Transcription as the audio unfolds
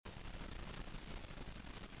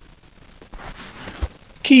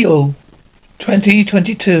Kyo,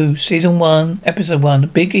 2022, Season 1, Episode 1,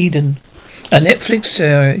 Big Eden. A Netflix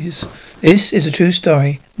series. This is a true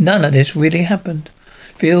story. None of this really happened.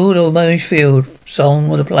 Field or Moorish Field,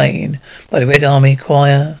 Song on the Plain, by the Red Army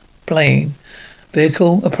Choir, playing.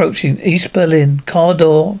 Vehicle approaching East Berlin, car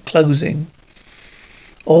door closing.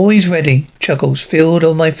 Always ready, chuckles. Field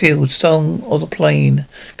on my field, Song on the Plain,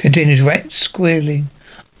 continues rat squealing.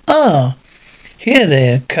 Ah, here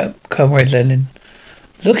there, Comrade Lenin.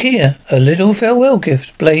 Look here, a little farewell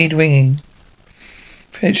gift, blade ringing.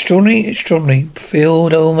 Extraordinary,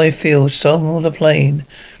 field over my field, song on the plain,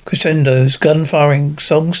 crescendos, gun firing,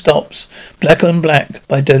 song stops, black on black,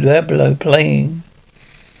 by Diablo playing.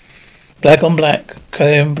 Black on black,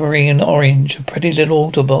 cambrian orange, a pretty little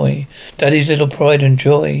altar boy, daddy's little pride and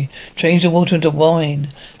joy, change the water into wine.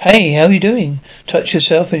 Hey, how you doing? Touch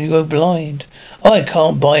yourself and you go blind. I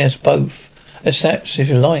can't buy us both a snaps if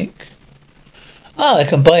you like. I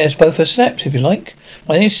can buy us both a snaps if you like.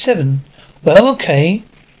 My name's Seven. Well, okay.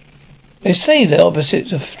 They say the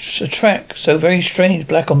opposites attract, so very strange,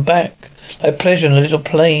 black on black, like pleasure and a little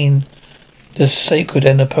plain, the sacred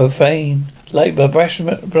and the profane, like a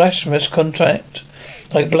blasphemous contract,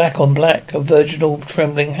 like black on black, a virginal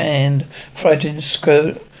trembling hand, frightened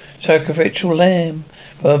sacrificial lamb.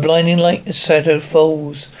 From a blinding light the shadow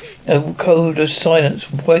falls, a code of silence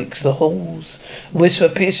breaks the halls, whisper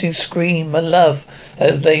piercing scream, my love,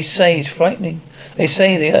 they say is frightening. They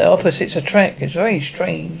say the opposites attract, it's very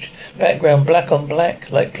strange. Background black on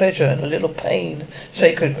black, like pleasure and a little pain,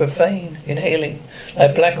 sacred profane, inhaling,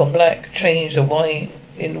 like black on black, change the wine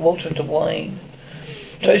in water to wine.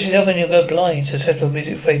 Touch yourself and you'll go blind, suspenseful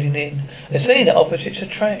music fading in. They say the opposites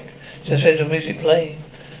attract, suspenseful music playing.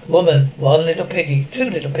 Woman, one little piggy, two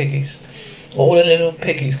little piggies. All the little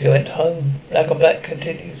piggies went home. Black on black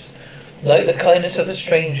continues. Like the kindness of a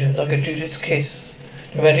stranger, like a Judas kiss.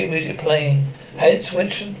 Dramatic music playing. Hans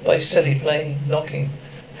Winston by Sally playing, knocking.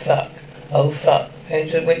 Fuck. Oh fuck.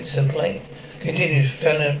 Hans Winston playing. Continues,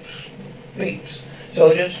 turning beeps.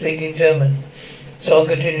 Soldiers speaking German. Song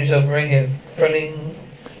continues over radio.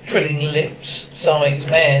 Trilling lips. Sighs.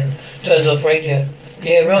 Man. Turns off radio.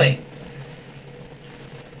 Yeah, right.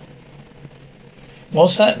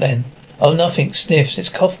 What's that then? Oh, nothing. Sniffs. It's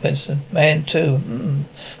cough medicine. Man, too.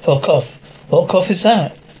 For a cough. What cough is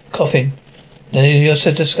that? Coughing. You're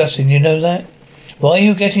so disgusting. You know that? Why are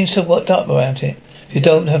you getting so worked up about it? If you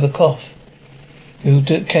don't have a cough.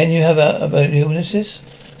 Can you have about illnesses?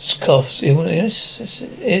 Coughs. Illnesses?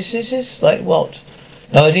 Is like what?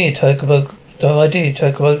 No idea. Tuberculosis.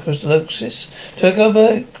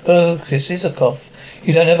 Tuberculosis is a cough.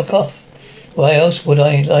 You don't have a cough. Why else would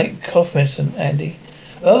I like cough medicine, Andy?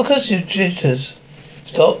 Well, because your jitters.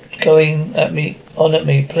 Stop going at me,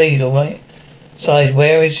 please, alright? Besides,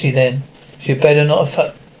 where is she then? She better not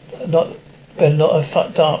have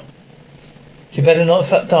fucked up. She better not have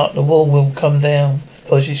fucked up. The wall will come down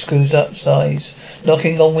before she screws up size.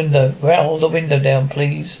 Knocking on window. Rattle the window down,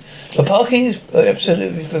 please. The parking is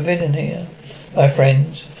absolutely forbidden here, my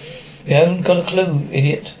friends. You haven't got a clue,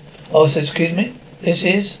 idiot. Officer, excuse me? This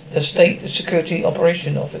is a state security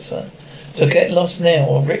operation officer. So get lost now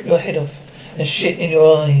or rip your head off and shit in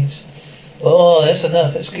your eyes. Oh, that's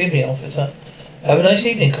enough. Excuse me, officer. Have a nice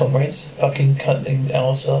evening, comrades. Fucking cunting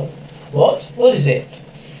arsehole. What? What is it?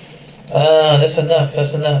 Ah, that's enough.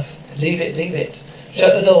 Leave it.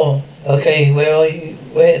 Shut the door. Okay, where are you?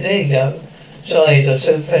 There you go. Sides, I'm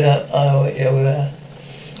so fed up. Oh, yeah, we are.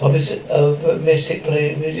 Opposite, music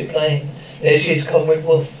playing. There she is, Comrade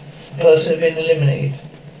Wolf. Person has been eliminated.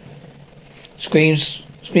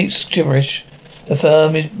 Speaks gibberish. The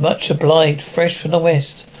firm is much obliged, fresh from the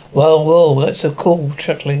west. Well, that's so cool,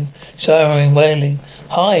 chuckling, sighing, wailing.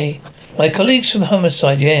 Hi, my colleagues from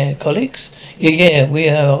homicide, yeah, colleagues? Yeah, we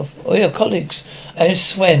are colleagues. And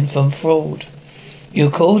Sven from fraud. You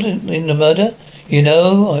called in the murder?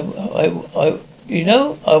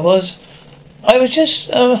 I was just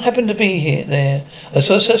happened to be there. I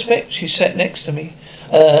saw a suspect. She sat next to me.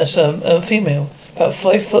 A female, about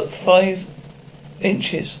 5'5",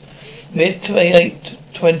 mid to late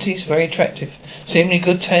 20s, very attractive, seemingly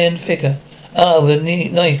good tan figure. With a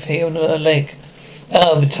knife here on her leg.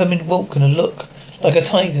 Determined walk and a look like a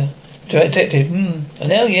tiger. Detective. And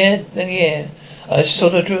now, yeah. I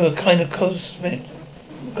sort of drew a kind of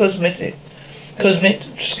cosmetic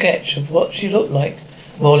sketch of what she looked like.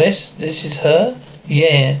 More or less. This is her?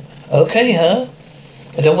 Yeah. Okay, her.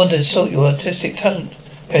 I don't want to insult your artistic talent,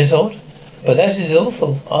 Penzold, but that is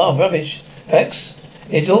awful. Rubbish. Facts.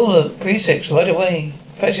 It's all the precincts right away.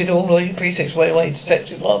 Detective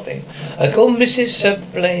laughing. I called Mrs.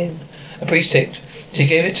 Sablaine a precinct. She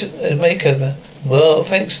gave it a makeover. Well,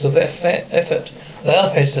 thanks to the effort. Now,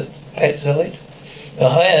 Petzoid. You're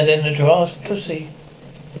higher than the giraffe's pussy.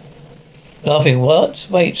 Laughing, what?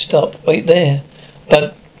 Wait, stop. Wait there.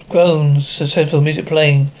 But groans, successful music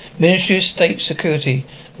playing. Ministry of State Security,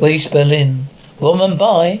 West Berlin. Woman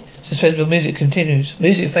by. Suspenseful music continues.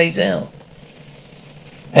 Music fades out.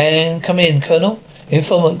 And come in, Colonel.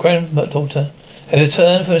 Informant granddaughter. Have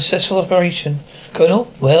returned from a successful operation.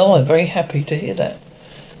 Colonel, well, I'm very happy to hear that.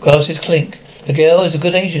 Glasses clink. The girl is a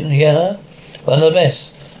good agent, yeah? One of the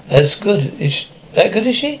best. That's good. That good,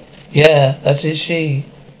 is she? Yeah, that is she.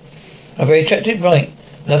 A very attractive, right.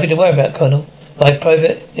 Nothing to worry about, Colonel. My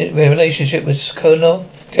private relationship with Colonel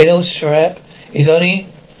Schrapp is only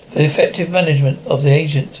for the effective management of the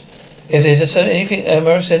agent. If there's anything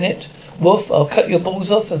amorous in it, woof, I'll cut your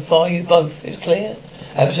balls off and fire you both. It's clear?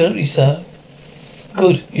 Absolutely, sir.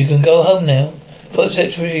 Good. You can go home now.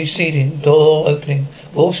 Footsteps receding, door opening,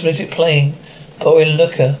 waltz music playing, pouring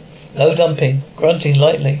liquor, no dumping, grunting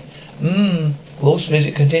lightly. Waltz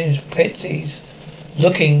music continues. Petties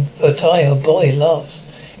looking for a tie. Oh boy, laughs.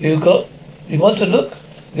 You want to look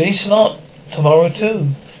really smart tomorrow too.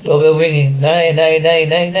 Doorbell ringing. Nay, nay, nay,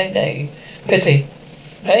 nay, nay, nay. Petty.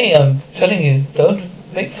 Hey, I'm telling you, don't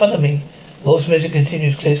make fun of me. Waltz music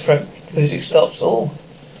continues. Clear throat. Music stops. Oh.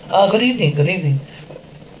 Good evening, good evening.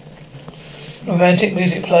 Romantic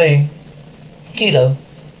music playing. Kilo,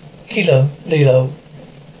 Lilo.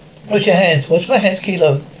 Wash your hands. Wash my hands,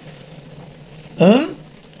 Kilo.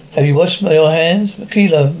 Have you washed your hands?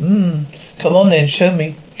 Kilo. Come on then, show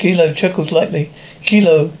me. Kilo chuckles lightly.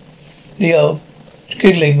 Kilo. Leo.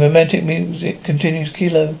 Giggling. Romantic music continues.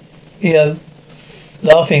 Kilo. Leo.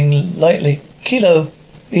 Laughing lightly. Kilo.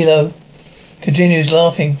 Lilo. Continues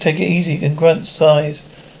laughing. Take it easy and grunts, sighs.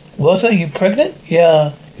 What, are you pregnant?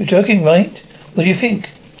 Yeah. You're joking, right? What do you think?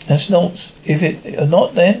 And snorts. If it or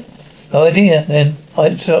not, then? No idea, then.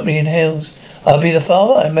 Sharply inhales. I'll be the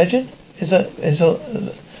father, I imagine.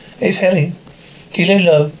 It's Helen.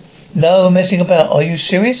 Kililo. No messing about. Are you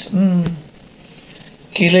serious?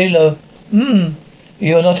 Kililo.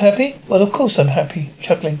 You're not happy? Well, of course I'm happy.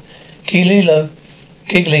 Chuckling. Kililo.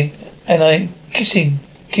 Giggling. And I'm kissing.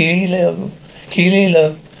 Kililo.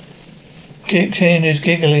 King is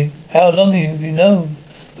giggling. How long have you known?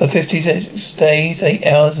 For 56 days, 8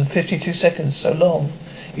 hours and 52 seconds. So long.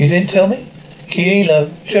 You didn't tell me? Kilo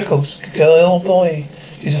chuckles. Girl, boy.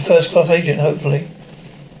 She's a first-class agent, hopefully.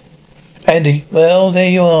 Andy. Well, there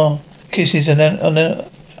you are. Kisses and an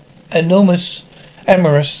enormous,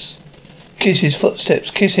 amorous kisses, footsteps,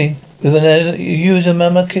 kissing with an you as a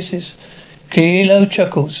mama kisses. Kilo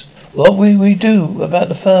chuckles. What will we do about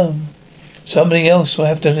the firm? Somebody else will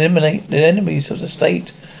have to eliminate the enemies of the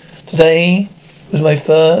state. Today was my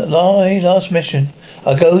last mission.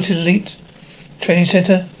 I go to the elite training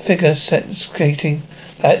center, figure skating.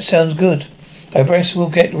 That sounds good. My breasts will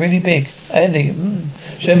get really big. Andy,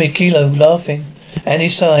 show me Kilo, laughing. Andy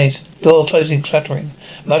sighs, door closing, clattering,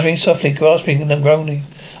 muttering softly, grasping and groaning.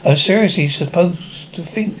 I'm seriously supposed to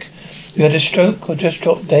think you had a stroke or just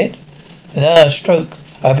dropped dead? Stroke.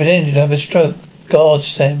 I pretended to have a stroke. God,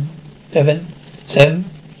 Devon.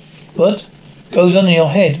 What goes on in your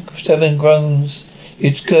head? Devon groans.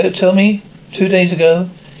 You tell me 2 days ago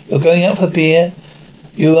you're going out for beer.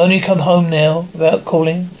 You only come home now without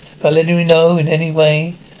calling, without letting me know in any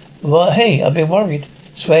way. Well, hey, I've been worried.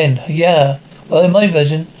 Sven, yeah. Well, in my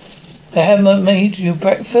version, I haven't made you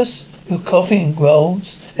breakfast with coffee and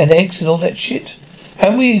rolls and eggs and all that shit.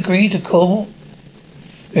 Haven't we agreed to call?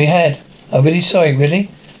 We had. I'm really sorry, really.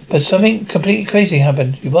 But something completely crazy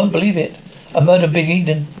happened. You won't believe it. I murdered Big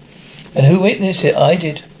Eden. And who witnessed it? I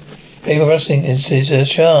did. Paper rustling. This is a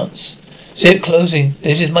chance. Zip closing.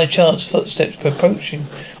 This is my chance. Footsteps approaching.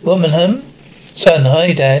 Woman, Son,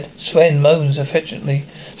 hi, Dad. Sven moans affectionately.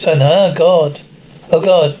 Son, God. Oh,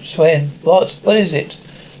 God, Sven. What? What is it?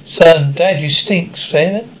 Son, Dad, you stink.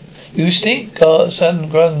 Sven? You stink? God, son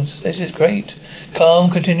groans. This is great. Calm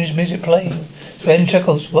continues music playing. Sven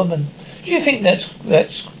chuckles. Woman. Do you think that's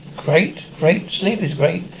great? Great. Sleep is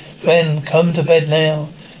great. Sven, come to bed now.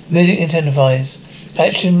 Music intensifies.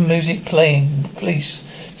 Action music playing. Police.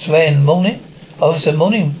 Sven, morning? Officer,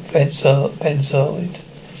 morning, Pensoid.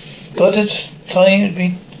 Got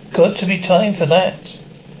to be time for that.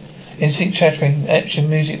 Instinct chattering. Action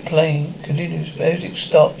music playing. Continues. Music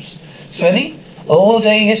stops. Svenny? All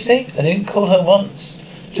day yesterday? I didn't call her once.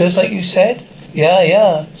 Just like you said?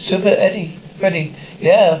 Yeah. Super Freddy.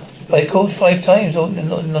 Yeah. I called 5 times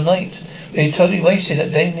in the night. They totally wasted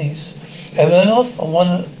at Danny's. I ran off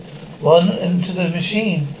on one into the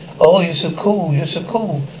machine. Oh, you're so cool.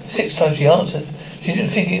 6 times she answered. She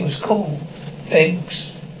didn't think it was cool.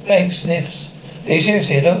 Thanks, sniffs. Hey,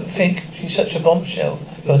 seriously, I don't think she's such a bombshell,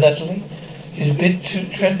 your Natalie. She's a bit too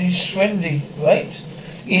trendy, right?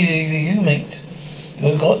 Easy you, mate.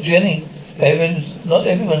 You've got Jenny. Not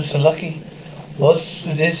everyone's so lucky. What's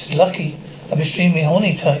this lucky? I'm extremely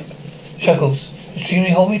horny type. Chuckles. Extremely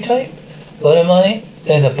horny type? What am I?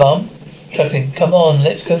 Then a bum. Chuckling. Come on,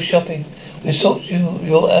 let's go shopping. We'll sort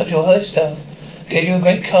your hairstyle. Get you a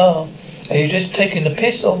great car. Are you just taking the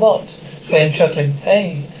piss or what? Sven chuckling.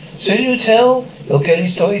 Hey, soon you tell your gay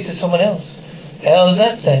stories to someone else. How's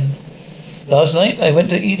that then? Last night I went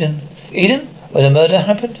to Eden. Eden? Where the murder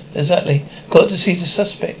happened? Exactly. Got to see the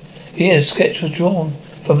suspect. Here, a sketch was drawn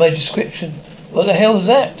from my description. What the hell is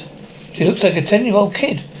that? She looks like a 10-year-old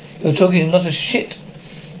kid. You're talking a lot of shit.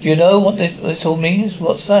 Do you know what this all means?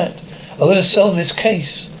 What's that? I've got to solve this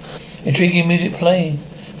case. Intriguing music playing.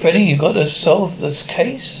 Freddie, you got to solve this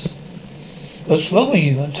case? What's wrong with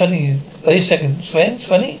you? I'm telling you. Wait a second.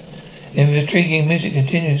 Svenny? Intriguing music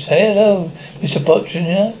continues. Hello, Mr.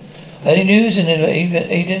 Botchner. Any news in the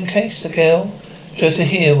Eden case? The girl tries to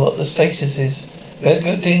hear what the status is.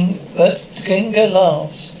 Bertgenga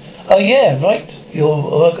laughs. Oh yeah, right. Your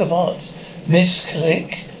work of art. Miss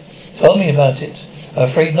Click told me about it. I'm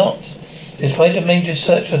afraid not. Despite a major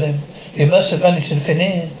search for them, they must have vanished in thin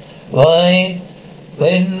air. Why?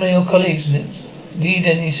 When your colleagues need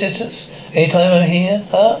any assistance? Anytime I'm here,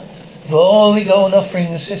 huh? Before we go on offering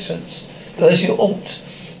assistance, first you ought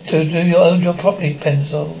to do your own job properly,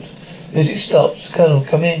 Penfold. Music stops. Colonel,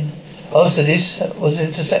 come in. After this was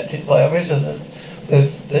intercepted by a resident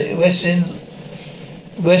with the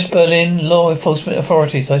West Berlin law enforcement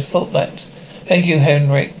authorities. I thought that. Thank you,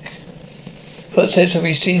 Henrik. Footsteps are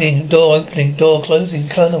receding. Door opening. Door closing.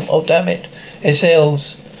 Colonel. Oh, damn it.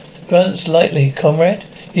 SLs. Grunts lightly. Comrade?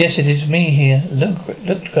 Yes, it is me here.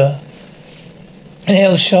 Lutka. And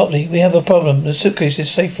hails sharply. We have a problem. The suitcase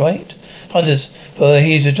is safe, right? Hunters. For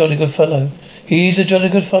he's a jolly good fellow. He's a jolly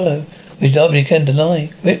good fellow, which nobody can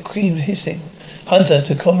deny. Whipped cream hissing. Hunter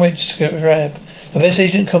to Comrade Scrab, the best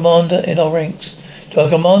agent commander in our ranks. To our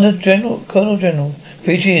Commander General, Colonel General.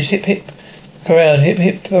 3 cheers. Hip hip. Crowd. Hip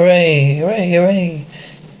hip. Hooray. Hooray. Hooray.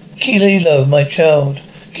 Kililo, my child.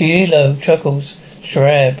 Kililo chuckles.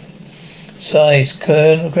 Scrab. Sighs.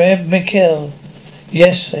 Colonel Grab Mikkel.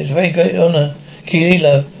 Yes, it's a very great honor.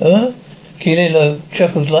 Kililo. Huh? Kililo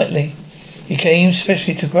chuckles lightly. He came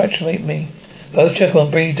specially to congratulate me. Both chuckle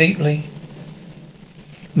and breathe deeply.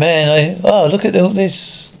 Man, look at all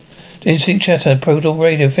this. Instinct chatter, Proto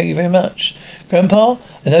Radio, thank you very much. Grandpa,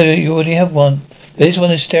 I know that you already have one, but this one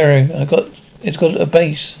is stereo. It's got a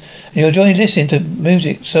bass. And you're enjoying listening to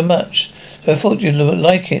music so much, so I thought you'd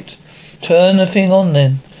like it. Turn the thing on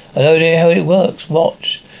then. I know how it works.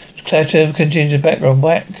 Watch. Clatter continues in the background.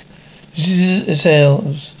 Whack. Zzz,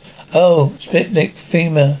 cells. Oh, Sputnik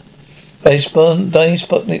Femur. By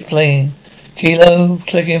Sputnik playing. Kilo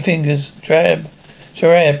clicking fingers. Sharab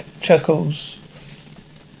chuckles.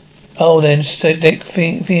 Oh, then Sputnik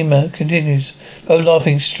Femur continues. Both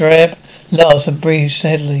laughing. Strab laughs and breathes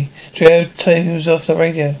steadily. Sharab takes off the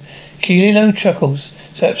radio. Kilo chuckles.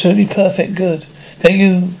 It's absolutely perfect. Good. Thank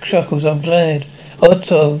you, Chuckles. I'm glad.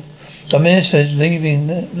 Otto, the minister is leaving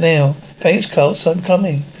now. Thanks, Colt. I'm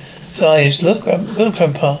coming. Sighs. Look,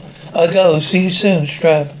 Grandpa. I'll go. See you soon,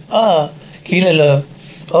 Strab. Kilo.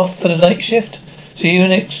 Off for the night shift? See you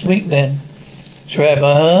next week then. Strab,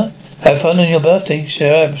 Have fun on your birthday.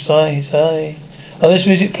 Strab sighs. Hi. Oh, there's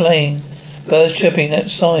music playing. Birds chirping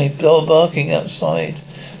outside. Dog barking outside.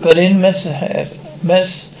 Berlin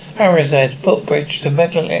Harazad footbridge to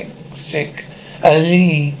Megalexik.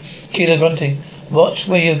 Ali. Kilo grunting. Watch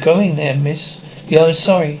where you're going there, miss. Yeah, I'm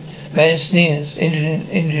sorry. Man sneers.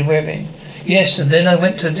 Engine revving. Yes, and then I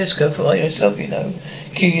went to the disco for myself, you know.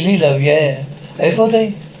 Kililo, yeah. I thought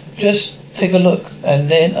I'd just take a look. And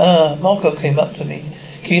then, Marco came up to me.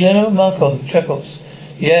 Kililo, Marco, chuckles.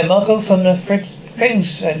 Yeah, Marco from the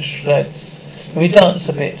French lads. We danced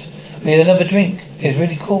a bit. We had another drink. It was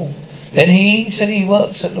really cool. Then he said he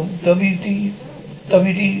works at the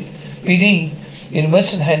WDBD in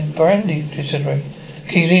Western Brandy Distillery.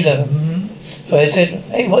 Kililo. So I said,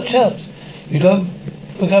 hey, watch out. You don't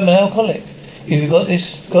become an alcoholic. You've got the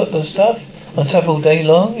stuff on tap all day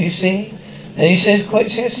long, you see. And he says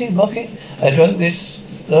quite seriously, mocking, I've drunk this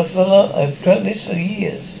for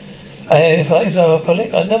years. If I was an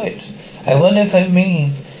alcoholic, I know it. I wonder if I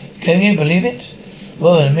mean, can you believe it?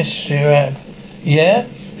 Well, Mr. Arab. Yeah?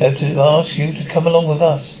 I have to ask you to come along with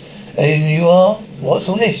us. And you are? What's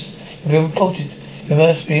all this? You've been reported. There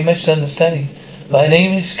must be a misunderstanding. My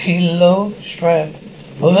name is Kilo Strab.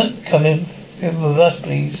 Woman, come in with us,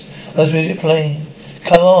 please. There's music playing.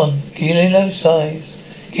 Come on. Kilo sighs.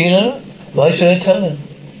 Kilo? Why should I tell them?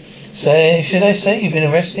 Should I say you've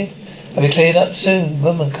been arrested? I'll be cleared up soon.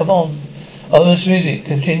 Woman, come on. Ominous music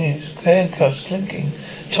continues. Handcuffs clinking.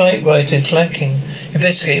 Typewriter clanking.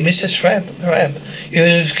 Investigate Mr. Schrabb.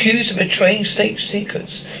 You're accused of betraying state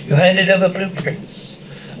secrets. You handed over blueprints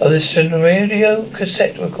of the radio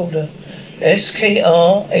cassette recorder.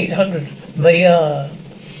 SKR 800. Mayar.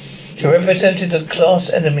 You represented the class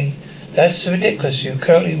enemy. That's ridiculous. You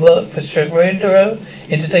currently work for Surrendero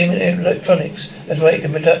Entertainment Electronics as rate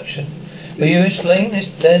and production. Will you explain this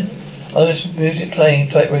then? Ominous music playing,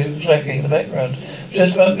 typewriter clacking in the background.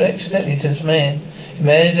 Just bumped accidentally into this man. The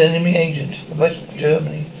man is an enemy agent from West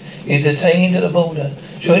Germany. He is detained at the border.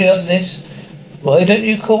 Shortly after this, why don't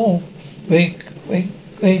you call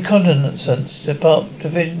Reconnaissance Department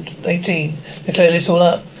Division 18 to clear this all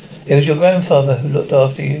up? It was your grandfather who looked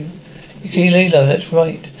after you. Lilo, that's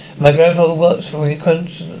right. My grandfather works for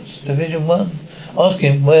Reconnaissance Division 1. Ask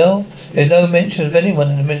him. Well, there's no mention of anyone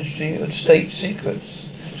in the Ministry of State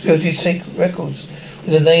Security Secret Records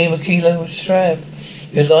with the name of Kilo Schrabb.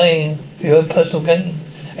 You're lying for your own personal gain.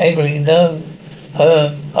 Angrily, no.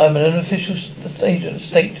 I'm an unofficial agent of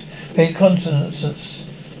State Reconnaissance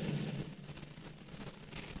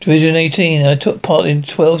Division 18. I took part in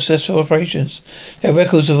 12 successful operations. There are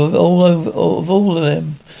records of all of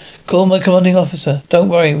them. Call my commanding officer. Don't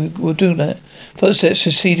worry, we'll do that. Footsteps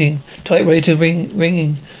receding. Typewriter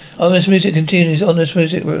ringing. Ominous music continues. Ominous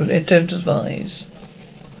music intensifies.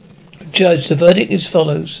 Judge, the verdict is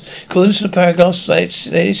follows. According to the paragraphs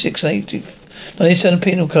 86 and 97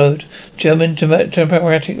 Penal Code, German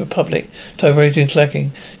Democratic Republic, typewriter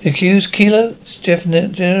clacking. The accused Kilo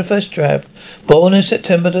Jennifer Schrabb, born on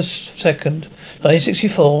September the 2nd,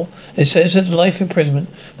 1964, is sentenced to life imprisonment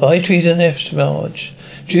for high treason and espionage.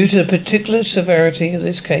 Due to the particular severity of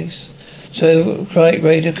this case, so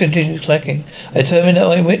radio continues clacking. I determine that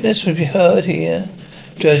my witness would be heard here.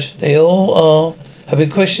 Judge, they all have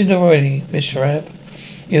been questioned already, Miss Schrabb.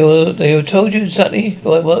 They have told you exactly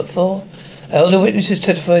who I work for. Elder witnesses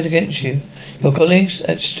testified against you. Your colleagues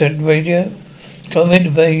at Stern Radio, Convent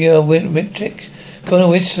Wittik,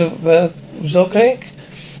 Konowitz Zokrek,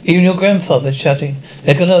 even your grandfather shouting,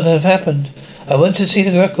 that could not have happened. I want to see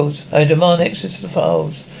the records. I demand access to the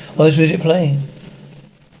files. Why is it playing?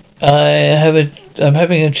 I'm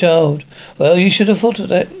having a child. Well, you should have thought of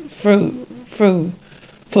that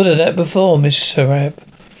thought of that before, Miss Schrabb.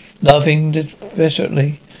 Laughing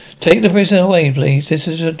desperately. Take the prisoner away, please. This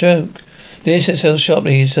is a joke. This exhales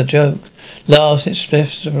sharply is a joke. Laughs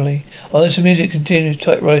expressively. Honest music continues.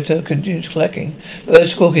 Typewriter continues clacking.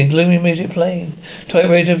 Birds squawking. Gloomy music playing.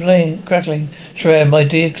 Typewriter playing. Crackling. Schrabb, my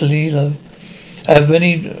dear Kalilo. I have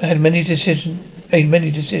made many decisions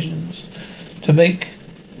to make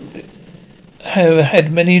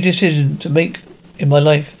in my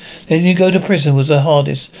life. Letting you go to prison was the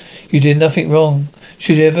hardest. You did nothing wrong.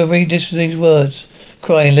 Should you ever read these words,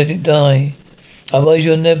 cry and let it die. Otherwise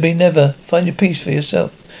you'll never find your peace for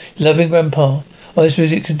yourself. Loving Grandpa. Honest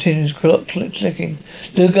music continues, clicking.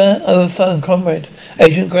 Luger, over phone, comrade.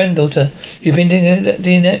 Agent granddaughter, you've been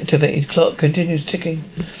deactivated. Clock continues ticking.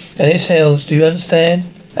 And exhales. Do you understand?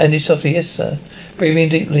 Andy softly, yes, sir. Breathing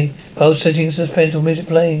deeply. Pulsating suspenseful music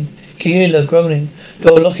playing. Kilo groaning.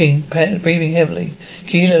 Door locking. Breathing heavily.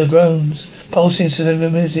 Kilo groans. Pulsing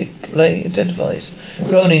suspenseful music play intensifies.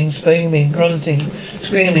 Groaning, screaming, grunting,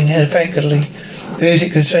 screaming frantically.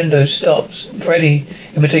 Music crescendo stops. Freddy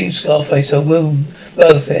imitating Scarface or Womb.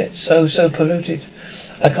 Both it. So polluted.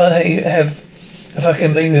 I can't have a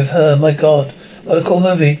fucking baby with her. My God. What a cool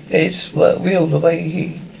movie. It's real the way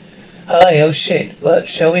he... Hi, oh shit. What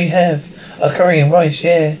shall we have? A curry and rice,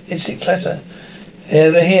 yeah. Instant clatter.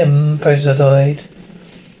 Ever hear, Pezzoid?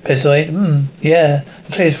 Yeah.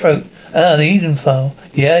 Clear his throat. The Eden file.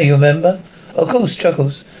 Yeah, you remember? Of course,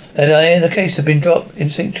 Chuckles. That I in the case have been dropped.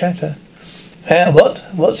 Instant chatter. How? What?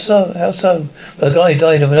 What so? How so? Well, the guy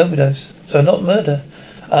died of an overdose. So not murder.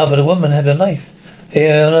 But the woman had a knife.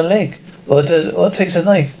 Here on her leg. What takes a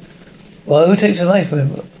knife? Well, who takes a knife from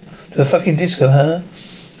him? To a fucking disco, huh?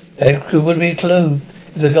 That would be a clue.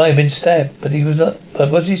 If the guy had been stabbed, but he was not.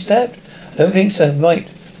 But was he stabbed? I don't think so.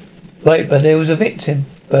 Right, but there was a victim.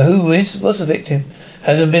 But who was the victim?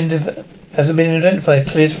 Hasn't been identified.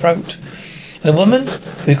 Clear his throat. The woman?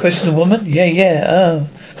 We questioned the woman? Yeah. Oh.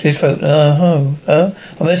 Clear his throat. Oh. I'm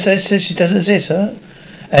gonna say she doesn't exist, huh?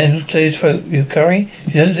 And clear his throat. You curry?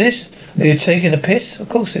 She doesn't exist? Are you taking a piss? Of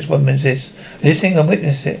course this woman exists. This thing I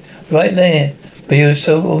witnessed it. Right there. But you were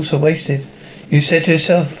so also wasted. You said to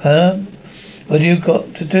yourself, huh? What do you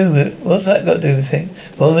got to do with it? What's that got to do with it?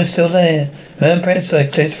 The woman's still there. Man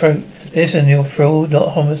Prenside clears throat. Listen, you're fraud, not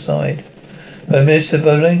homicide. But Mr.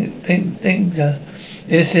 Bollinger,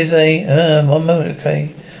 this is one moment,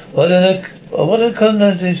 okay. What are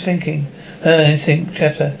conductors thinking? Instinct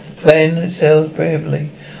chatter. Sweating itself bravely.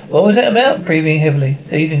 What was that about? Breathing heavily.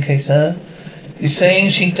 Leading case, He's saying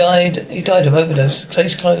he died of overdose.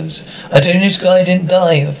 Case closed. I tell you, this guy didn't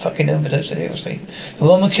die of fucking overdose, seriously. The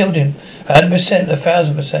woman killed him. 100%,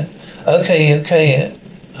 1,000%. Okay,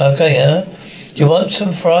 You want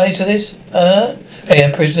some fries to this?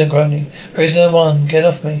 Hey, prisoner groaning. Prisoner 1, get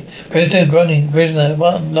off me. Prisoner 2 groaning. Prisoner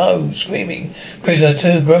 1, no, screaming. Prisoner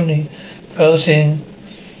 2 groaning. Pulsing.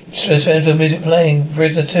 Suspenseful music playing.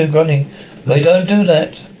 Prisoner 2 groaning. They don't do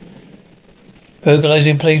that.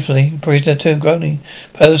 Vocalizing playfully. Prisoner 2 groaning.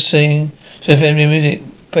 Pulsing. Suspenseful music.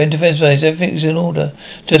 Defense phase. Everything's in order.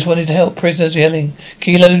 Just wanted to help. Prisoners yelling.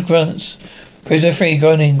 Kilo grunts. Prisoner 3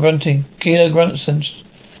 groaning. Grunting. Kilo grunts and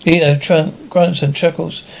grunts and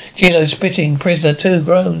chuckles. Kilo spitting. Prisoner 2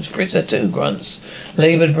 groans. Prisoner 2 grunts.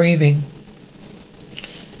 Laboured breathing.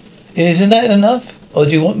 Isn't that enough? Or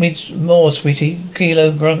do you want me more, sweetie?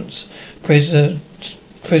 Kilo grunts. Prisoner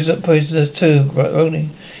 2 groaning.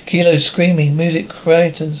 Kilo screaming. Music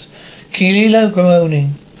creators. Kilo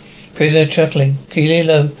groaning. Prisoner chuckling.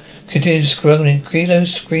 Kilo continues groaning. Kilo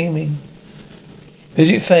screaming.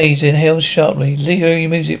 Music fades, inhales sharply, leery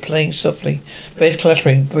music playing softly, bed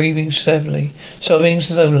clattering, breathing heavily, sobbing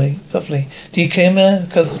softly. Dicema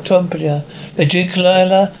Trompia,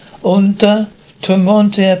 Legiculala Unta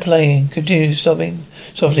Tremontia playing, continues sobbing,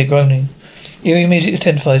 softly groaning. Eerie music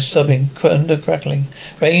intensifies, sobbing, thunder crackling,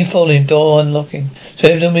 rain falling, door unlocking,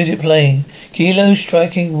 Seminal music playing, Kilo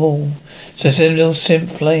striking wall, Seminal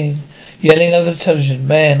synth playing, yelling over the television,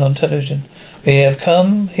 man on television. We have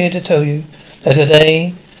come here to tell you that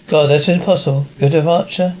today, God, that's impossible. Your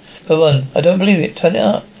departure. For 1, I don't believe it. Turn it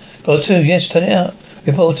up. For 2, yes, turn it up.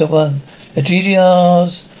 Reporter 1, the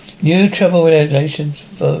GDR's new travel regulations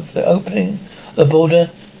for the opening of the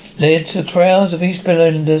border led to crowds of East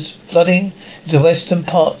Berliners flooding into the western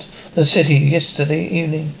part of the city yesterday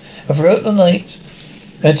evening. And throughout the night,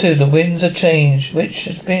 and too, the winds of change, which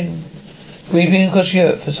has been sweeping across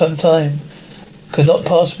Europe for some time, could not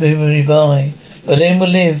pass smoothly by. Berlin will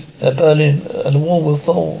live, Berlin, and the wall will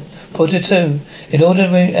fall. Porter 2, in order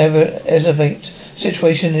to elevate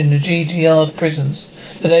situation in the GDR prisons.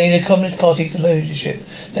 Today, the Communist Party leadership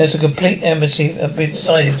has a complete amnesty have been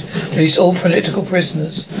decided to release all political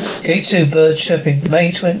prisoners. Gate 2, birds chirping.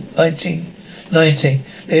 May 1990.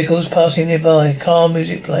 Vehicles passing nearby. Car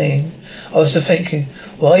music playing. Officer thinking,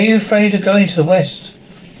 why are you afraid of going to the west?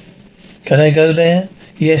 Can I go there?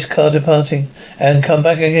 Yes, car departing. And come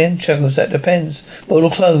back again? Chuckles, that depends. Border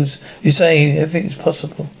closed. You say everything's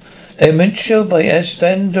possible. A Mincho by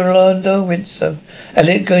Estandolando Windsor.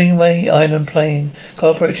 Elliot Greenway Island playing.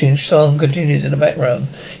 Car approaching. Song continues in the background.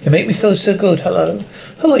 You make me feel so good. Hello.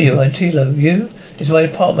 Who are you, Antilo? You? It's my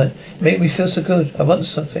apartment. You make me feel so good. I want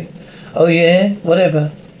something. Oh yeah?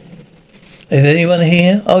 Whatever. Is anyone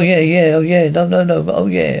here? Oh yeah. No. Oh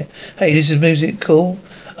yeah. Hey, this is music cool.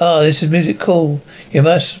 This is music cool. You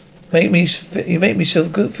make me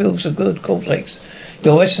feel so good, cornflakes.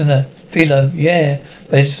 You're a Westerner, Philo, yeah,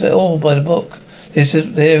 but it's all by the book.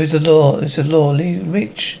 There is the law. It's the law.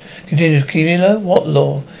 Rich continues. Kilo, what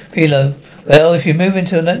law? Philo. Well, if you move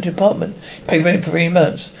into an empty apartment, you pay rent for 3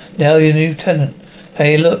 months. Now you're a new tenant.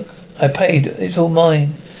 Hey, look, I paid. It's all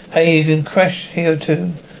mine. Hey, you can crash here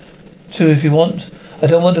too if you want. I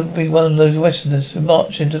don't want to be one of those Westerners who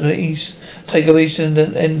march into the east, take over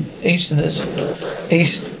Easterners'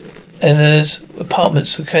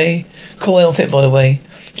 apartments, okay? Cool outfit, by the way.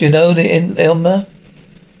 Do you know the Elmer?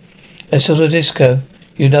 A sort of disco.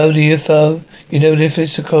 You know the UFO? You know the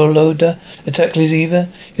physical loader? The Tacleaver?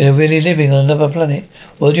 You're really living on another planet.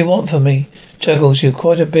 What do you want from me? Chuckles, you've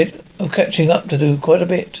quite a bit of catching up to do, quite a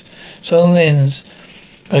bit. Song ends.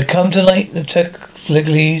 I come tonight, the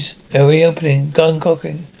Tacleaves are reopening, gun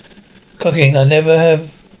cocking. I never have.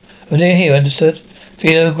 I'm near here, understood?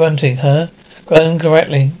 Philo grunting, huh? Gun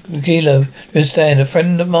rattling. Kilo, you understand? A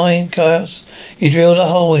friend of mine, Chaos, he drilled a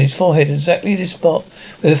hole in his forehead, exactly this spot,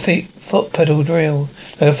 with a foot pedal drill,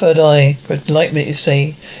 like a third eye, for enlightenment, you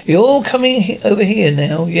see. You're all coming over here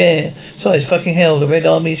now, yeah. So it's fucking hell, the Red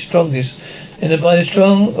Army is strongest. And by the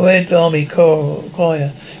strong Red Army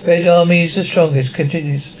choir, Red Army is the strongest,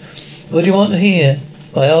 continues. What do you want here?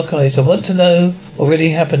 My archives. I want to know what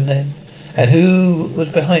really happened then. And who was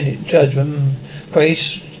behind it? Judge.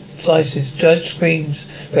 Brace slices. Judge screams.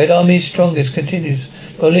 Red Army is strongest, continues.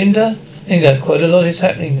 Belinda? Inga, quite a lot is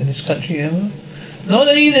happening in this country, you know? Not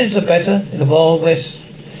either is the better. In the Wild West.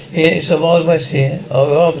 Here, it's the Wild West here. Or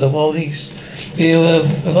rather, the Wild East. You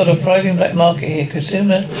have got a thriving black market here.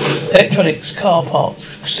 Consumer electronics, car parts,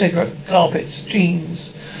 cigarette carpets,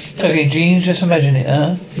 jeans. Chuckling jeans, just imagine it,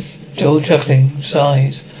 huh? Joel chuckling,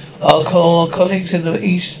 sighs. Our colleagues in the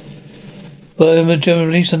East the German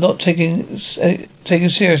police are not taken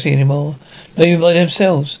seriously anymore. Not even by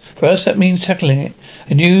themselves. For us, that means tackling it.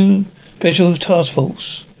 A new special task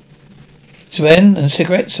force. Sven and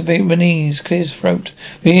cigarettes, a bit Viennese, clears throat.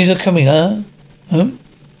 Viennese are coming, huh?